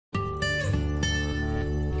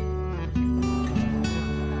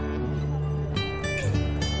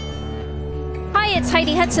it's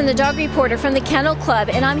Heidi Hudson, the dog reporter from the Kennel Club,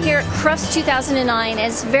 and I'm here at Crufts 2009.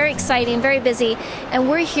 It's very exciting, very busy, and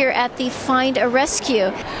we're here at the Find a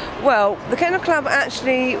Rescue. Well, the Kennel Club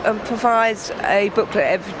actually provides a booklet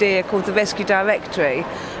every year called the Rescue Directory,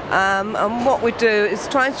 and what we do is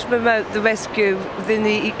trying to promote the rescue within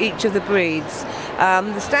each of the breeds.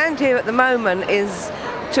 The stand here at the moment is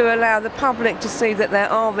to allow the public to see that there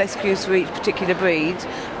are rescues for each particular breed,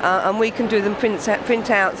 and we can do them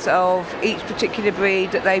printouts of each particular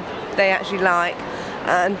breed that they actually like,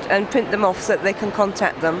 and print them off so that they can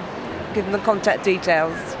contact them, give them the contact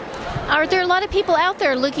details. Are there a lot of people out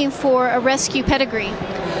there looking for a rescue pedigree?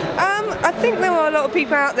 I think there are a lot of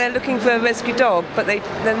people out there looking for a rescue dog, but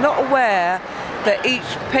they're not aware that each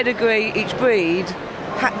pedigree, each breed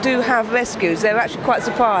do have rescues. They're actually quite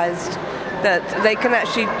surprised that they can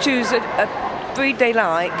actually choose a breed they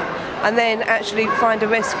like and then actually find a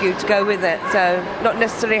rescue to go with it, so not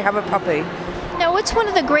necessarily have a puppy. Now, what's one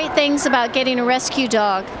of the great things about getting a rescue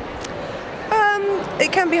dog?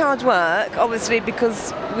 It can be hard work, obviously,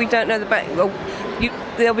 because we don't know the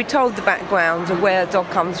they'll be told the background of where a dog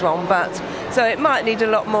comes from, but so it might need a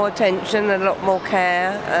lot more attention and a lot more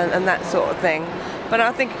care and that sort of thing. But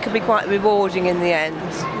I think it can be quite rewarding in the end.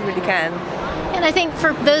 It really can. And I think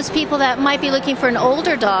for those people that might be looking for an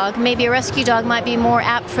older dog, maybe a rescue dog might be more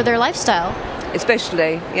apt for their lifestyle.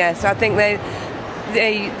 Especially, yes. I think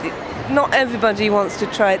not everybody wants to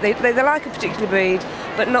train. They like a particular breed,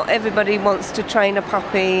 but not everybody wants to train a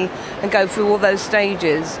puppy and go through all those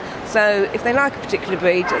stages. So if they like a particular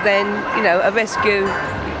breed, then a rescue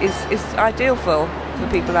is ideal for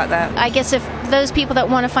people like that. I guess if those people that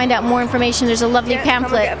want to find out more information, there's a lovely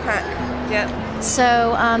pamphlet. Come and get a pack. Yeah.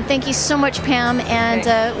 So thank you so much, Pam, and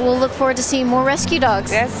we'll look forward to seeing more rescue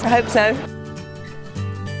dogs. Yes, I hope so.